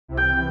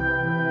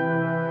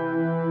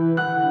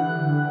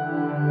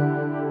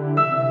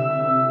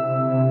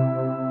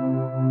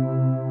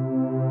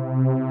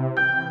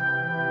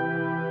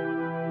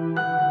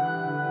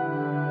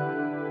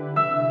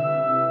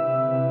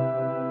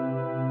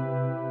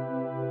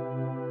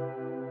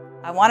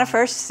I want to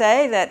first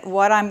say that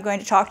what I'm going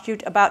to talk to you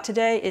about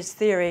today is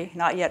theory,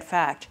 not yet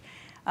fact.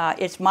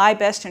 It's my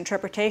best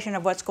interpretation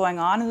of what's going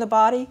on in the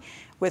body,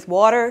 with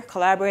water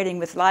collaborating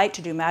with light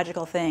to do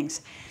magical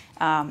things.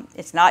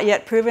 It's not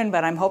yet proven,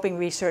 but I'm hoping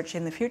research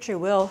in the future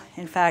will,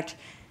 in fact,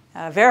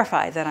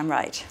 verify that I'm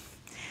right.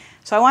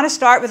 So I want to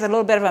start with a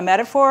little bit of a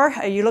metaphor.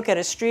 You look at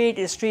a street,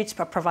 the streets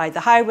provide the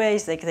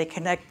highways, they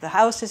connect the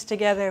houses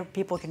together,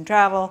 people can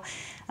travel,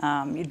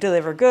 you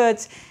deliver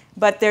goods.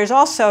 But there's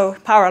also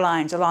power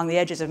lines along the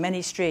edges of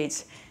many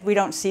streets. We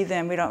don't see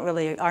them, we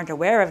aren't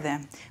aware of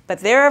them. But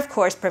they're, of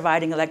course,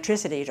 providing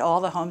electricity to all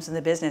the homes and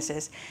the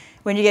businesses.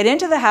 When you get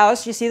into the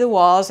house, you see the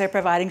walls, they're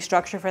providing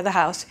structure for the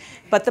house.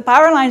 But the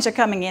power lines are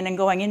coming in and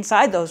going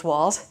inside those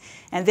walls,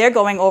 and they're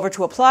going over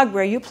to a plug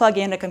where you plug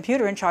in a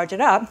computer and charge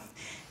it up.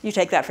 You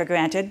take that for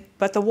granted.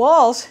 But the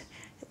walls,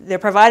 they're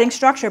providing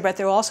structure, but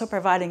they're also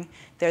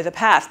they're the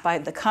path,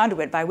 the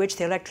conduit by which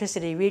the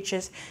electricity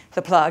reaches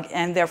the plug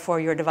and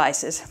therefore your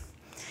devices.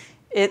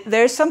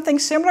 There's something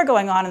similar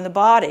going on in the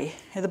body.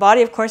 The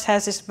body, of course,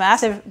 has this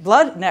massive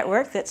blood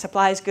network that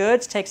supplies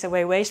goods, takes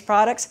away waste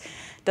products,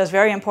 does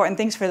very important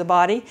things for the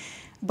body.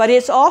 But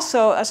it's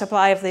also a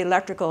supply of the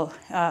electrical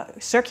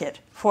circuit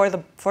for the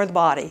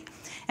body.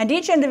 And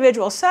each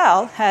individual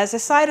cell has a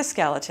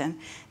cytoskeleton.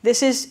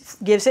 This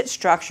gives it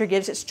structure,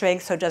 gives it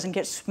strength so it doesn't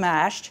get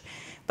smashed.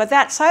 But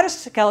that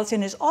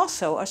cytoskeleton is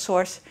also a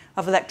source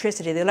of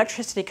electricity, the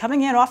electricity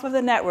coming in off of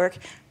the network,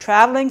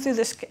 traveling through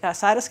the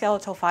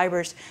cytoskeletal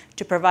fibers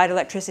to provide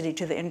electricity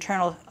to the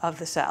internal of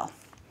the cell.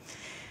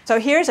 So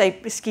here's a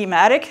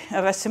schematic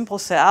of a simple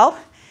cell.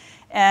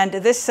 And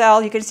this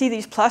cell, you can see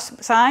these plus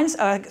signs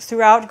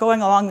throughout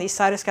going along these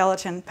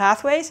cytoskeleton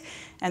pathways.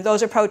 And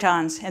those are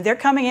protons. And they're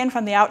coming in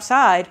from the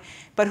outside.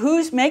 But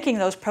who's making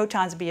those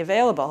protons be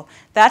available?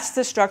 That's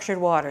the structured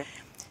water.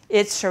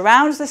 It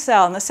surrounds the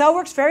cell, and the cell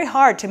works very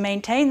hard to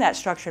maintain that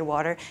structured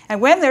water. And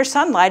when there's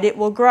sunlight, it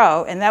will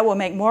grow, and that will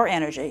make more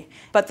energy.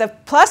 But the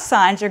plus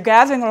signs are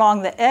gathering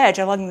along the edge,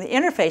 along the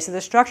interface of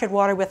the structured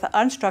water with the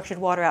unstructured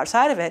water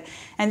outside of it,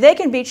 and they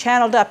can be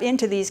channeled up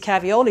into these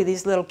caveoli,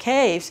 these little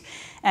caves,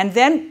 and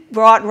then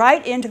brought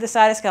right into the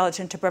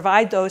cytoskeleton to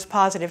provide those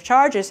positive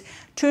charges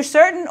to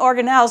certain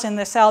organelles in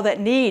the cell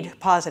that need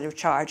positive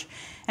charge.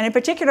 And in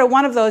particular,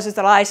 one of those is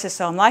the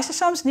lysosome.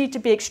 Lysosomes need to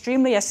be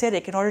extremely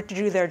acidic in order to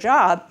do their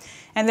job.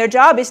 And their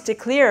job is to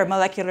clear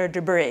molecular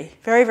debris.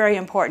 Very, very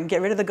important.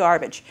 Get rid of the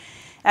garbage.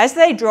 As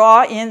they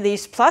draw in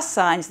these plus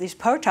signs, these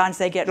protons,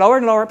 they get lower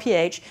and lower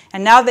pH,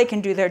 and now they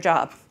can do their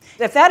job.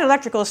 If that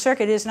electrical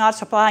circuit is not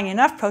supplying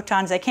enough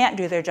protons, they can't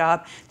do their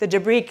job. The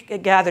debris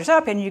gathers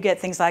up, and you get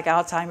things like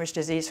Alzheimer's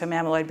disease from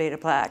amyloid beta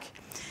plaque.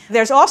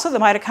 There's also the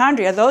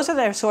mitochondria. Those are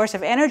the source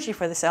of energy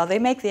for the cell. They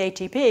make the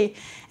ATP,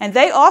 and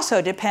they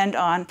also depend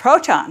on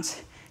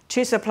protons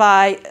to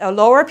supply a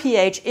lower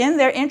pH in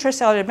their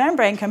intracellular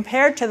membrane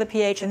compared to the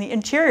pH in the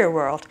interior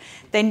world.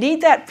 They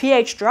need that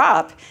pH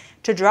drop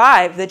to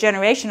drive the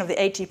generation of the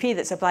ATP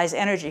that supplies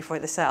energy for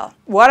the cell.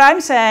 What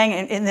I'm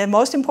saying, and the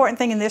most important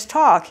thing in this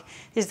talk,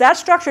 is that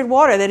structured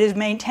water that is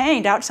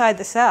maintained outside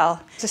the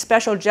cell. It's a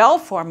special gel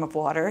form of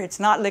water. It's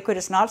not liquid,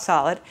 it's not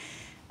solid.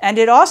 And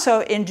it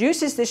also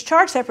induces this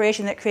charge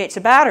separation that creates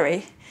a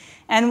battery.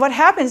 And what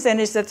happens then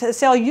is that the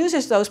cell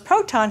uses those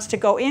protons to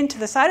go into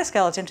the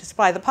cytoskeleton to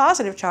supply the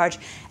positive charge,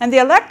 and the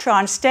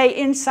electrons stay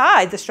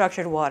inside the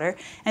structured water,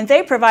 and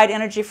they provide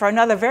energy for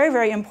another very,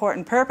 very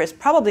important purpose,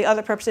 probably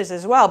other purposes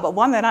as well, but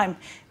one that I'm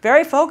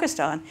very focused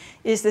on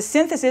is the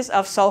synthesis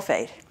of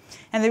sulfate.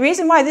 And the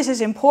reason why this is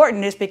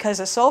important is because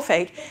the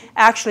sulfate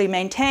actually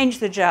maintains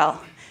the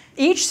gel.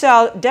 Each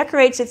cell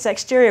decorates its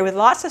exterior with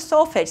lots of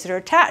sulfates that are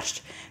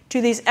attached to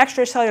these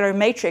extracellular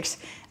matrix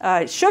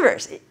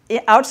sugars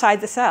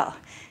outside the cell.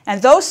 And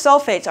those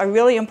sulfates are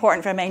really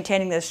important for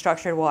maintaining this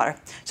structured water.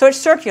 So it's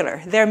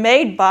circular. They're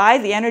made by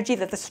the energy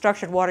that the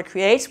structured water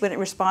creates when it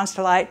responds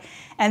to light,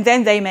 and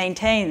then they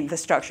maintain the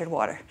structured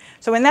water.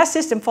 So when that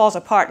system falls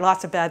apart,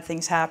 lots of bad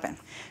things happen.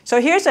 So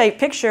here's a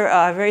picture,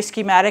 very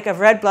schematic, of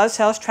red blood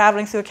cells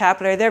traveling through a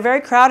capillary. They're very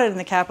crowded in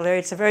the capillary.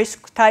 It's a very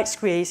tight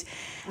squeeze.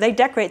 They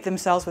decorate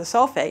themselves with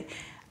sulfate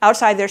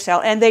outside their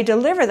cell, and they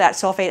deliver that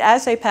sulfate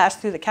as they pass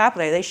through the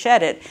capillary. They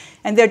shed it,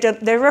 and they're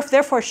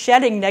therefore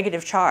shedding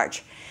negative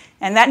charge.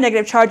 And that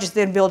negative charge is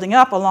then building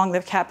up along the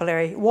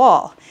capillary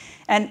wall.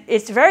 And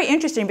it's very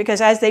interesting because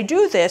as they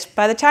do this,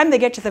 by the time they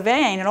get to the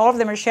vein, and all of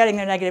them are shedding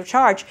their negative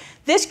charge,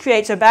 this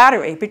creates a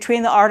battery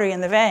between the artery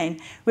and the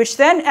vein, which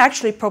then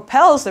actually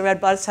propels the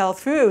red blood cell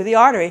through the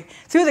artery,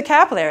 through the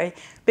capillary,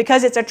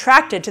 because it's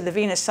attracted to the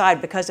venous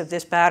side because of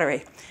this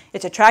battery.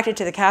 It's attracted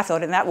to the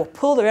cathode, and that will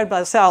pull the red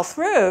blood cell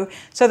through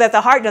so that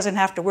the heart doesn't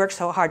have to work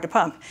so hard to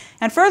pump.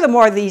 And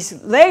furthermore,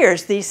 these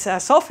layers, these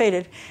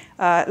sulfated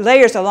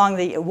layers along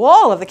the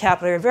wall of the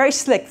capillary are very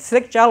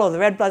slick jello. The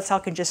red blood cell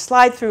can just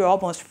slide through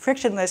almost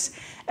frictionless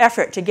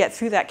effort to get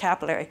through that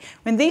capillary.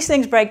 When these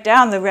things break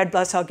down, the red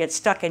blood cell gets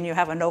stuck and you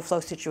have a no-flow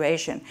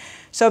situation.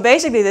 So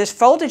basically, this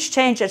voltage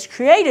change that's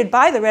created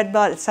by the red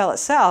blood cell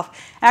itself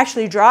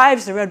actually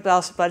drives the red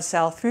blood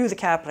cell through the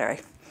capillary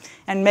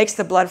and makes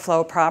the blood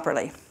flow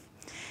properly.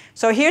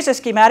 So here's a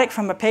schematic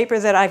from a paper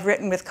that I've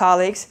written with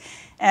colleagues.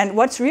 And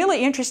what's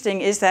really interesting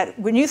is that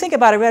when you think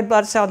about a red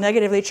blood cell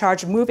negatively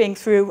charged moving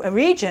through a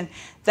region,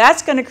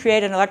 that's going to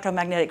create an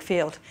electromagnetic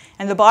field.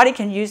 And the body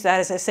can use that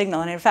as a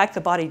signal, and in fact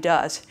the body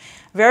does.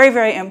 Very,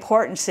 very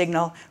important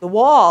signal. The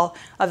wall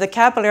of the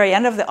capillary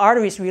and of the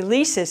arteries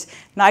releases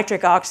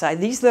nitric oxide.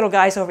 These little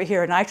guys over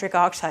here are nitric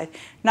oxide.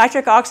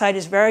 Nitric oxide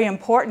is very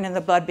important in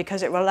the blood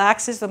because it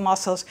relaxes the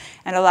muscles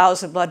and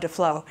allows the blood to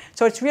flow.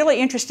 So it's really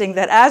interesting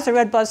that as the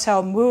red blood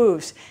cell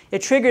moves,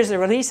 it triggers the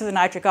release of the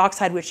nitric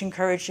oxide, which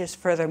encourages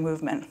further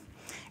movement.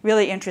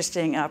 Really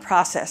interesting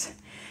process.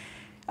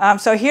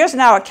 So here's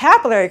now a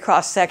capillary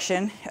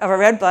cross-section of a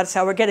red blood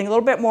cell. We're getting a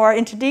little bit more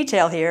into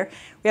detail here.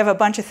 We have a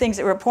bunch of things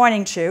that we're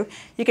pointing to.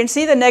 You can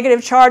see the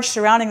negative charge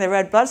surrounding the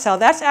red blood cell.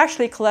 That's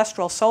actually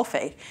cholesterol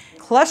sulfate.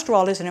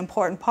 Cholesterol is an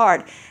important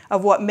part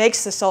of what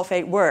makes the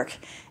sulfate work.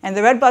 And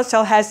the red blood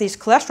cell has these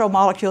cholesterol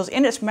molecules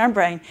in its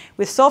membrane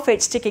with sulfate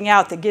sticking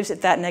out that gives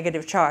it that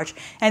negative charge.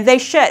 And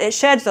it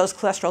sheds those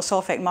cholesterol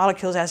sulfate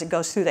molecules as it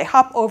goes through. They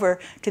hop over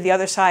to the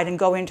other side and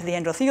go into the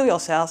endothelial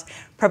cells,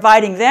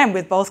 providing them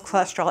with both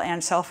cholesterol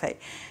and sulfate.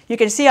 You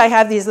can see I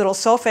have these little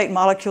sulfate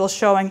molecules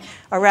showing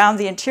around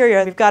the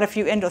interior. We've got a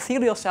few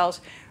endothelial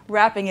cells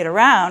wrapping it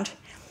around.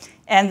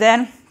 And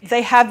then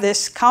they have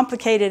this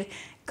complicated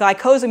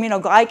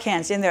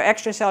glycosaminoglycans in their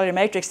extracellular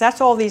matrix.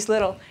 That's all these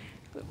little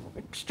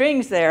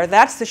strings there.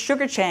 That's the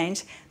sugar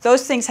chains.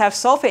 Those things have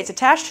sulfates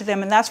attached to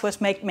them, and that's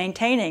what's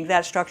maintaining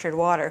that structured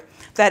water,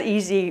 that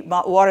easy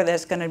water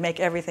that's going to make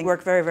everything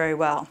work very, very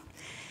well.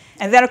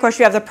 And then, of course,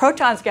 you have the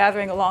protons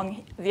gathering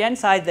along the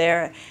inside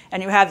there,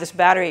 and you have this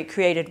battery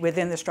created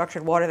within the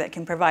structured water that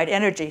can provide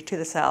energy to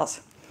the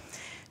cells.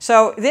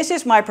 So this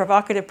is my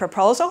provocative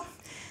proposal.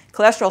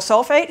 Cholesterol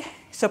sulfate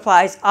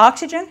supplies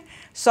oxygen,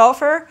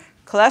 sulfur,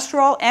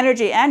 cholesterol,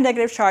 energy, and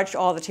negative charge to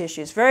all the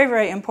tissues. Very,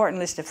 very important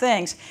list of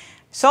things.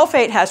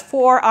 Sulfate has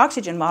 4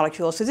 oxygen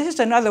molecules, so this is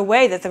another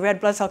way that the red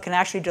blood cell can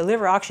actually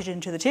deliver oxygen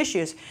to the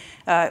tissues.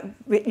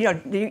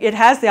 It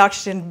has the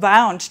oxygen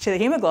bound to the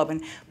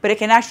hemoglobin, but it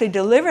can actually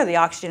deliver the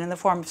oxygen in the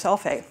form of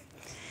sulfate.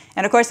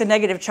 And of course, the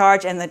negative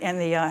charge and the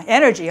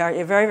energy are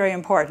very, very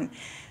important.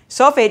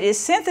 Sulfate is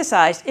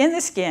synthesized in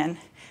the skin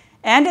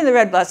and in the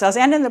red blood cells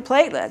and in the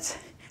platelets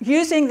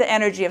using the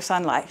energy of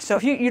sunlight. So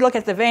if you look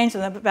at the veins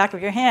in the back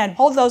of your hand,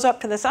 hold those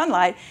up to the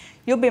sunlight,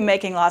 you'll be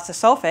making lots of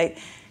sulfate.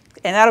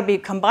 And that'll be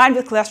combined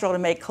with cholesterol to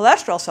make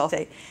cholesterol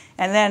sulfate.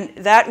 And then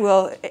that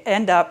will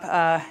end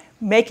up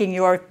making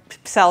your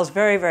cells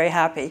very, very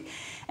happy.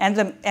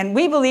 And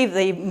we believe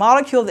the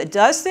molecule that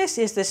does this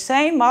is the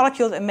same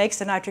molecule that makes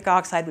the nitric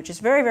oxide, which is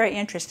very, very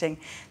interesting.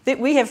 That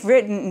we have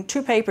written in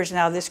 2 papers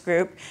now, this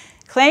group,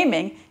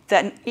 claiming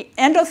that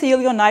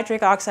endothelial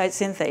nitric oxide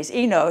synthase,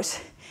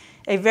 eNOS,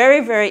 a very,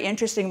 very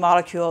interesting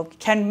molecule,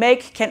 can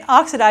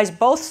oxidize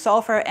both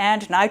sulfur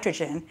and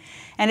nitrogen.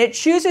 And it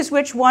chooses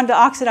which one to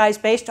oxidize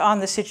based on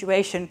the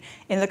situation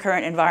in the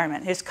current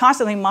environment. It's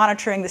constantly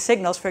monitoring the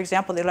signals, for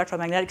example, the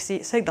electromagnetic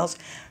signals,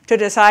 to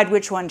decide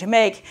which one to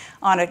make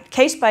on a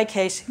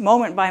case-by-case,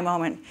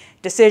 moment-by-moment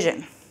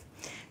decision.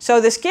 So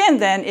the skin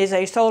then is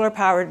a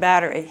solar-powered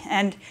battery,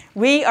 and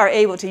we are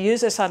able to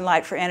use the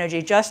sunlight for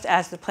energy just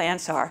as the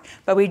plants are.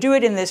 But we do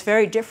it in this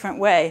very different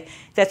way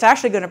that's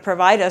actually going to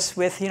provide us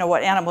with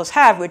what animals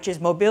have, which is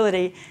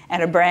mobility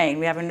and a brain.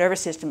 We have a nervous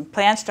system.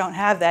 Plants don't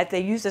have that.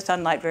 They use the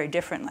sunlight very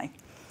differently.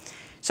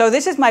 So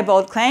this is my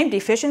bold claim.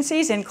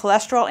 Deficiencies in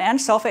cholesterol and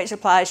sulfate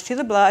supplies to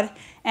the blood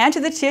and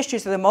to the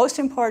tissues are the most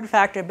important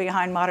factor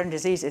behind modern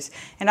diseases.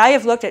 And I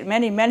have looked at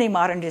many, many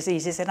modern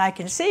diseases, and I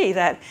can see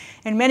that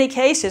in many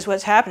cases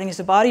what's happening is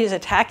the body is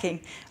attacking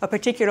a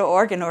particular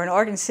organ or an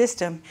organ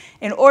system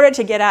in order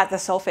to get at the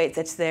sulfate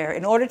that's there,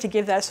 in order to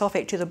give that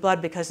sulfate to the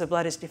blood because the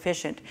blood is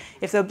deficient.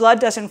 If the blood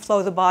doesn't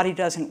flow, the body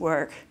doesn't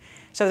work.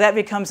 So that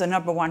becomes the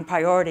 #1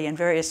 priority, and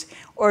various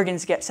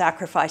organs get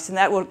sacrificed. And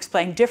that will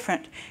explain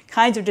different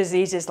kinds of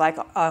diseases like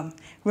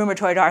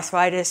rheumatoid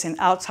arthritis and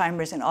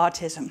Alzheimer's and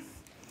autism.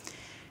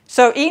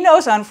 So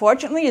eNOS,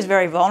 unfortunately, is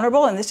very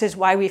vulnerable, and this is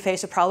why we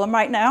face a problem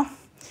right now.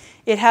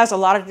 It has a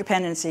lot of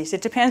dependencies.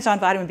 It depends on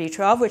vitamin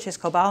B12, which is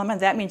cobalamin.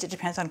 That means it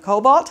depends on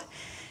cobalt.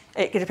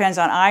 It depends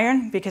on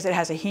iron because it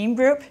has a heme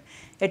group.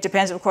 It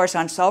depends, of course,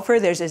 on sulfur.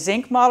 There's a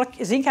zinc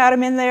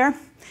atom in there.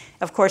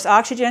 Of course,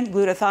 oxygen,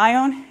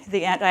 glutathione,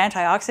 the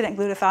antioxidant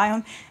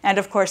glutathione, and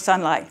of course,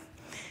 sunlight.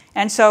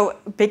 And so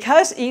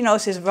because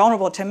eNOS is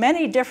vulnerable to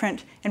many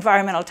different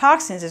environmental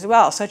toxins as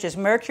well, such as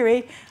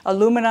mercury,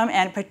 aluminum,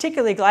 and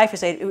particularly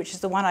glyphosate, which is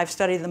the one I've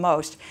studied the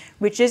most,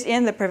 which is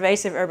in the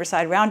pervasive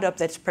herbicide Roundup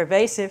that's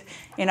pervasive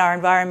in our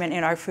environment,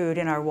 in our food,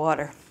 in our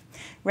water.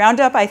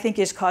 Roundup, I think,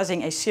 is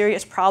causing a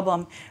serious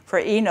problem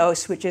for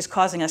eNOS, which is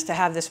causing us to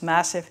have this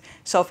massive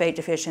sulfate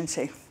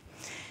deficiency.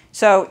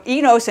 So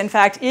eNOS, in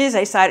fact,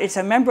 it's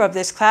a member of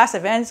this class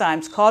of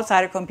enzymes called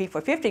cytochrome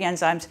P450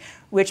 enzymes,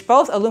 which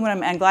both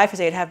aluminum and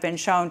glyphosate have been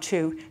shown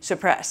to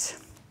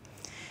suppress.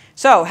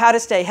 So how to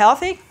stay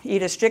healthy?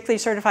 Eat a strictly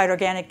certified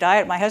organic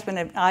diet. My husband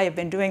and I have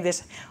been doing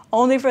this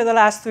only for the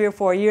last 3 or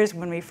 4 years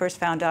when we first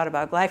found out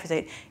about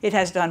glyphosate. It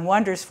has done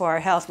wonders for our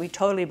health. We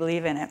totally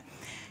believe in it.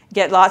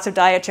 get lots of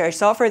dietary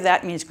sulfur.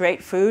 That means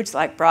great foods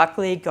like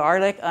broccoli,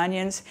 garlic,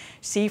 onions,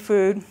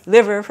 seafood,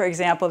 liver, for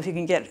example, if you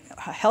can get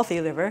a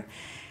healthy liver.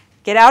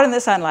 Get out in the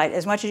sunlight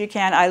as much as you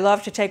can. I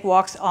love to take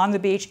walks on the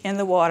beach, in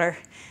the water.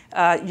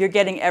 You're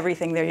getting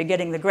everything there. You're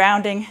getting the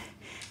grounding,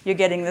 you're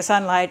getting the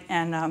sunlight,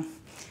 and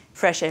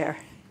fresh air.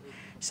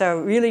 So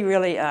really,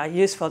 really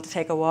useful to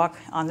take a walk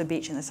on the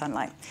beach in the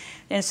sunlight.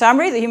 In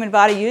summary, the human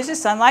body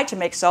uses sunlight to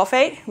make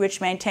sulfate,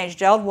 which maintains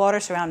gelled water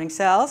surrounding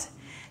cells.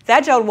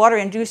 That gelled water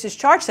induces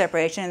charge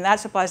separation, and that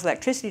supplies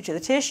electricity to the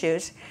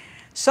tissues.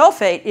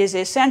 Sulfate is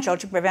essential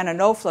to prevent a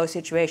no-flow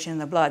situation in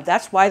the blood.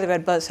 That's why the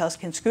red blood cells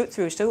can scoot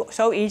through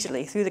so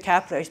easily through the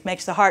capillaries. It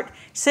makes the heart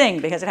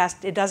sing because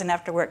it doesn't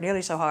have to work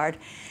nearly so hard.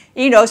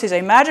 Enos is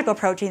a magical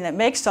protein that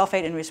makes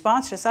sulfate in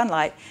response to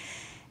sunlight,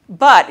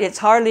 but it's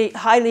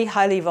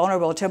highly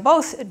vulnerable to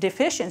both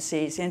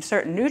deficiencies in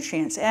certain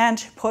nutrients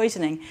and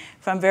poisoning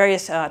from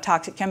various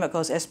toxic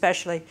chemicals,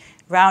 especially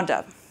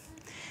Roundup.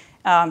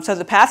 So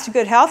the path to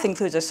good health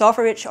includes a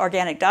sulfur-rich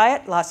organic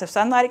diet, lots of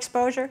sunlight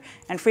exposure,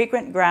 and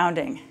frequent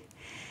grounding.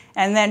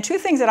 And then two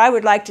things that I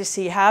would like to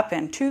see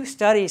happen, two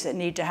studies that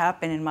need to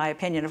happen in my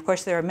opinion. Of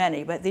course there are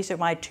many, but these are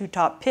my two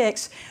top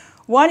picks.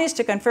 One is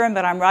to confirm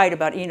that I'm right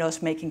about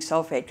Enos making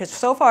sulfate, because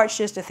so far it's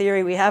just a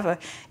theory. We have a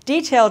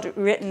detailed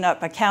written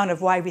up account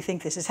of why we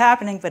think this is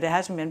happening, but it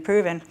hasn't been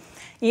proven.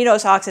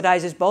 Enos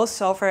oxidizes both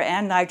sulfur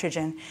and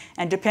nitrogen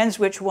and depends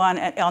which one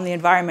on the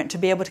environment to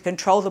be able to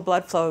control the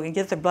blood flow and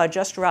get the blood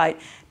just right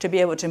to be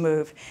able to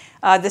move.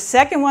 The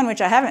second one, which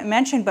I haven't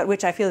mentioned but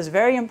which I feel is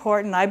very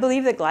important, I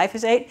believe that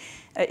glyphosate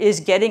is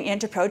getting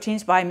into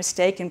proteins by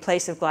mistake in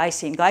place of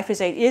glycine.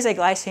 Glyphosate is a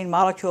glycine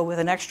molecule with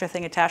an extra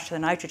thing attached to the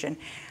nitrogen.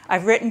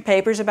 I've written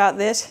papers about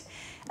this,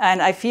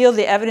 and I feel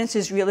the evidence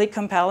is really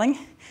compelling,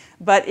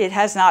 but it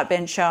has not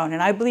been shown.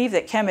 And I believe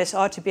that chemists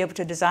ought to be able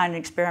to design an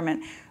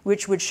experiment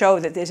which would show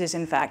that this is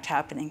in fact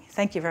happening.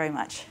 Thank you very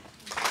much.